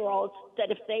 10-year-olds that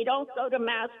if they don't go to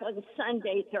Mass on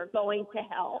Sundays, they're going to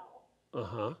hell.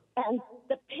 And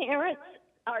the parents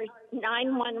are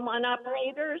 911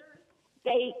 operators.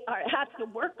 They have to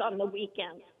work on the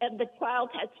weekends, and the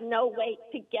child has no way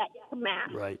to get to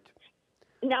Mass. Right.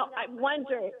 Now, I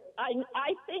wonder,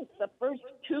 I think the first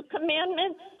two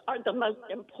commandments are the most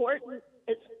important.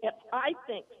 I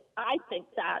think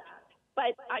that.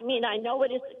 But, I mean, I know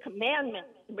it is a commandment.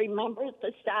 Remember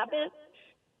the Sabbath.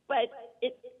 But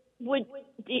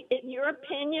in your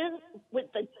opinion, would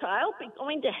the child be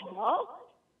going to hell?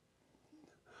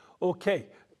 Okay,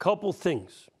 couple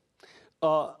things.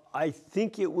 I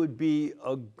think it would be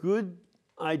a good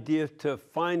idea to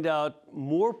find out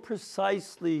more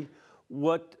precisely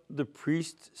what the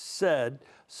priest said.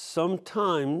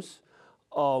 Sometimes,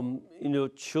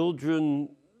 children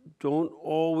don't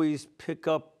always pick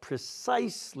up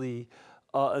precisely,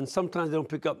 and sometimes they don't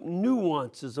pick up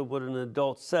nuances of what an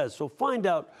adult says. So find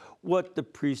out what the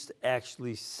priest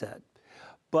actually said.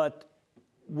 But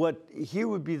what here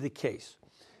would be the case,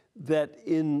 that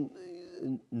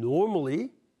normally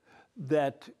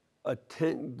that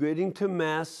getting to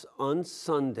Mass on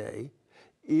Sunday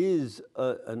is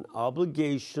an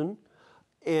obligation,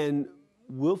 and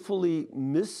willfully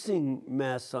missing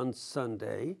Mass on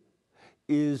Sunday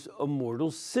is a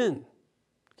mortal sin.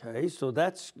 Okay, so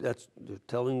that's they're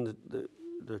telling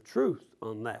the truth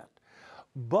on that.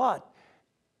 But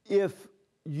if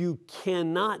you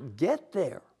cannot get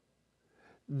there,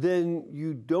 then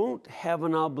you don't have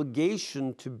an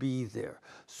obligation to be there.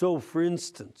 So, for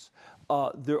instance,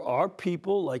 there are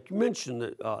people, like you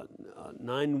mentioned,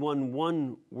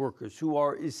 911 workers who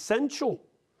are essential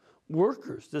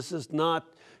workers. This is not,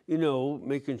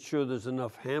 making sure there's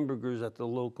enough hamburgers at the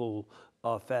local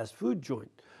fast food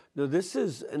joint. No, this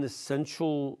is an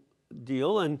essential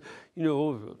deal. And,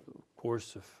 of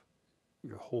course, if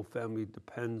your whole family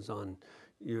depends on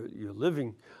your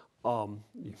living,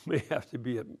 you may have to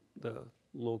be at the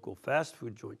local fast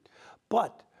food joint.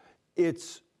 But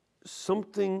it's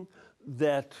something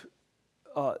that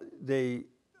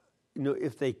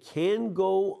if they can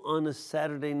go on a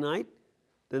Saturday night,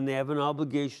 then they have an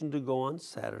obligation to go on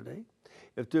Saturday.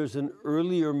 If there's an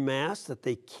earlier Mass that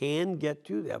they can get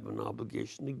to, they have an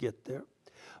obligation to get there.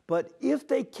 But if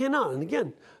they cannot, and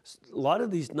again, a lot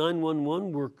of these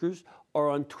 911 workers are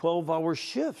on 12-hour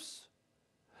shifts,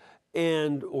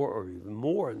 or even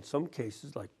more in some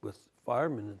cases, like with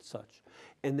firemen and such,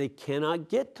 and they cannot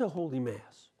get to Holy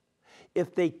Mass.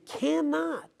 If they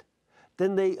cannot,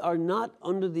 then they are not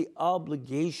under the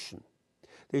obligation.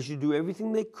 They should do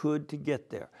everything they could to get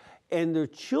there. And their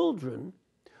children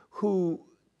who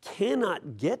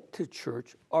cannot get to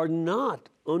church are not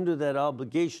under that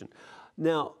obligation.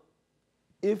 Now,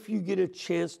 if you get a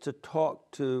chance to talk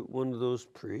to one of those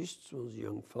priests, those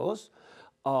young fellows,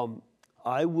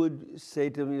 I would say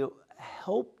to them,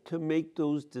 help to make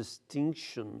those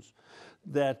distinctions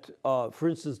that, for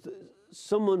instance,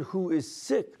 someone who is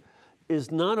sick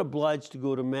is not obliged to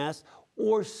go to Mass,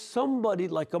 or somebody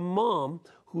like a mom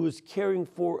who is caring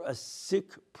for a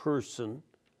sick person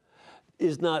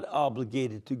is not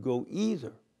obligated to go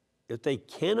either. If they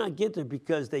cannot get there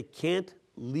because they can't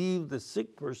leave the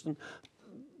sick person,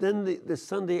 then the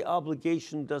Sunday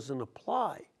obligation doesn't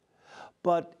apply.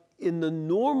 But in the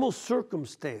normal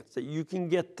circumstance that you can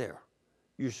get there,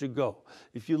 you should go.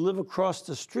 If you live across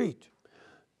the street,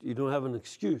 you don't have an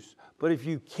excuse. But if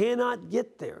you cannot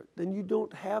get there, then you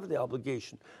don't have the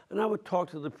obligation. And I would talk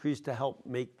to the priest to help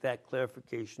make that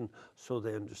clarification so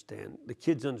they understand, the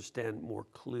kids understand more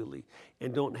clearly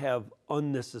and don't have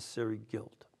unnecessary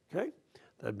guilt. Okay?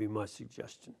 That'd be my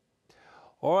suggestion.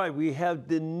 All right, we have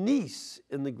Denise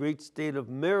in the great state of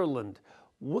Maryland.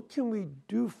 What can we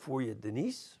do for you,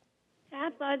 Denise? Hi,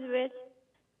 Father Rich.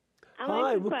 I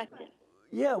Hi. have a question.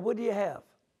 Yeah, what do you have?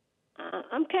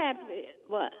 I'm Catholic.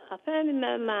 Well, a family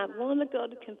member of mine want to go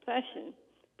to confession,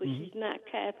 but she's not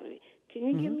Catholic. Can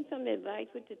you give me some advice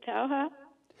what to tell her?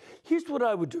 Here's what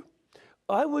I would do.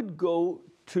 I would go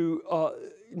to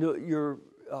your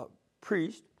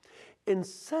priest and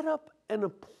set up an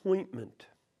appointment,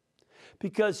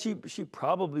 because she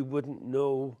probably wouldn't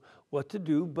know what to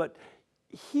do, but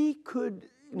he could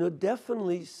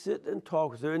definitely sit and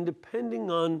talk with her, and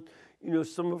depending on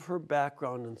some of her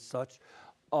background and such,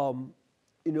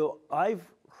 I've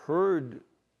heard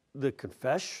the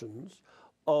confessions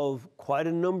of quite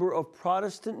a number of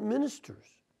Protestant ministers,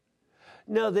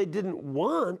 Now, they didn't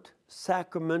want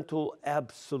sacramental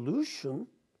absolution,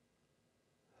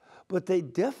 but they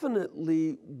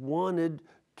definitely wanted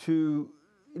to,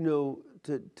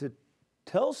 to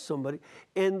tell somebody,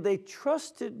 and they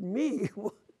trusted me.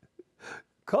 A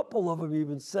couple of them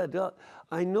even said,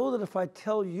 I know that if I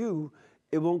tell you,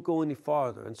 it won't go any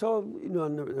farther. And so,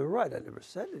 they're right. I never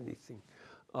said anything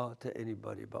to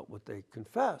anybody about what they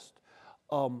confessed.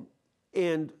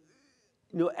 And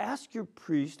ask your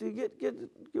priest to get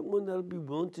one that'll be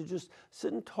willing to just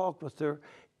sit and talk with her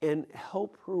and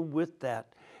help her with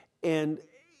that. And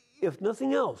if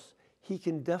nothing else, he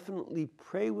can definitely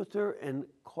pray with her and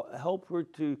help her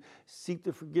to seek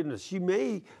the forgiveness. She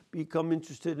may become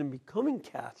interested in becoming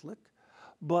Catholic,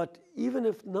 but even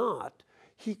if not,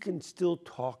 he can still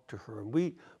talk to her. And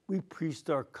we priests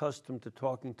are accustomed to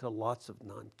talking to lots of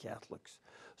non-Catholics.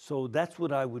 So that's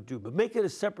what I would do. But make it a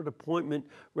separate appointment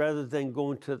rather than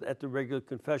going at the regular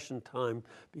confession time,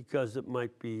 because it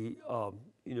might be,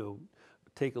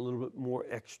 take a little bit more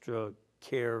extra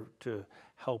care to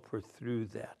help her through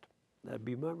that. That'd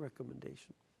be my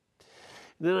recommendation.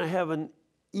 And then I have an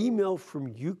email from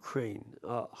Ukraine.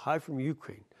 Hi from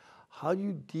Ukraine. How do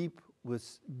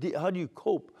you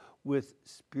cope with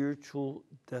spiritual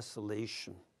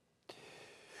desolation?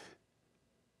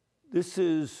 This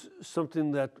is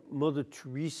something that Mother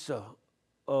Teresa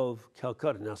of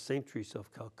Calcutta, now Saint Teresa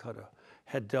of Calcutta,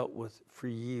 had dealt with for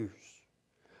years.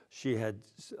 She had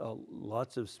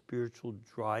lots of spiritual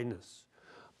dryness.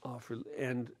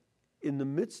 And in the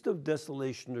midst of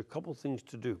desolation, there are a couple things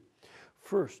to do.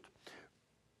 First,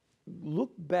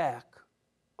 look back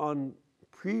on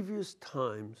previous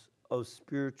times of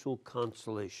spiritual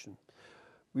consolation.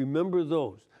 Remember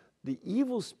those. The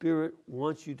evil spirit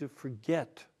wants you to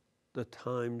forget the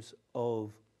times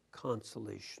of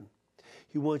consolation.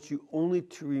 He wants you only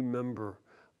to remember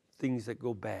things that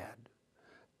go bad.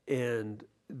 And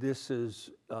this is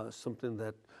something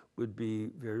that would be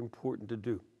very important to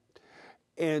do.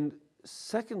 And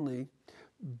secondly,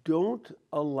 don't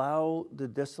allow the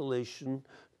desolation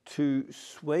to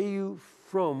sway you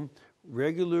from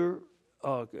regular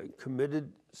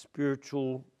committed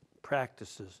spiritual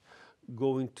practices,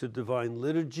 going to divine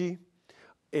liturgy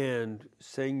and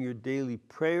saying your daily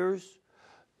prayers.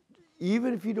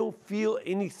 Even if you don't feel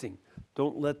anything,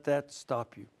 don't let that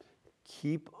stop you.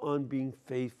 Keep on being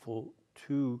faithful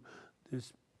to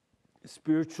this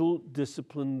spiritual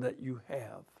discipline that you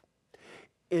have.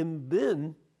 And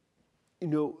then,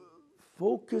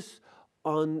 focus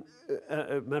on,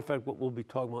 matter of fact, what we'll be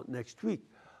talking about next week.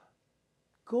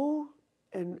 Go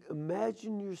and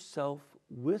imagine yourself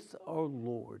with our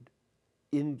Lord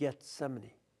in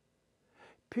Gethsemane.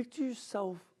 Picture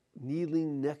yourself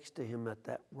kneeling next to him at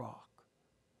that rock.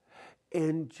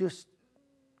 And just,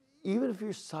 even if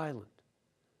you're silent,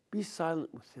 be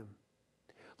silent with him.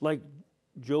 Like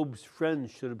Job's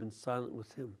friends should have been silent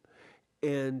with him.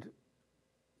 And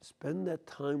spend that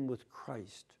time with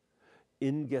Christ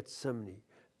in Gethsemane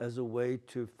as a way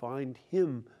to find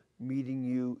him meeting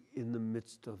you in the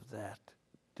midst of that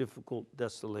difficult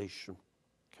desolation.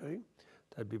 Okay?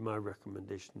 That'd be my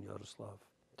recommendation, Yaroslav.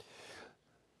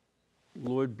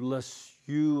 Lord bless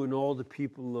you and all the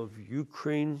people of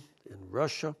Ukraine and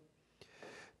Russia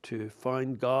to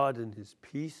find God and his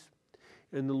peace.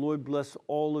 And the Lord bless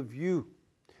all of you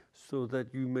so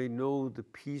that you may know the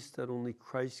peace that only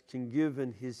Christ can give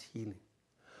and his healing.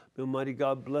 May Almighty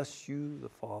God bless you, the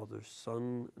Father,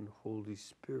 Son, and Holy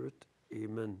Spirit.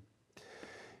 Amen.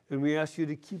 And we ask you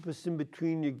to keep us in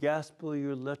between your gas bill,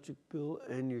 your electric bill,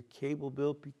 and your cable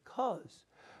bill, because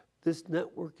this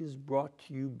network is brought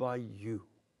to you by you.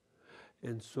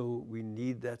 And so we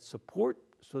need that support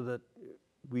so that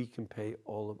we can pay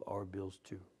all of our bills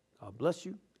too. God bless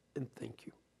you and thank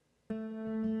you.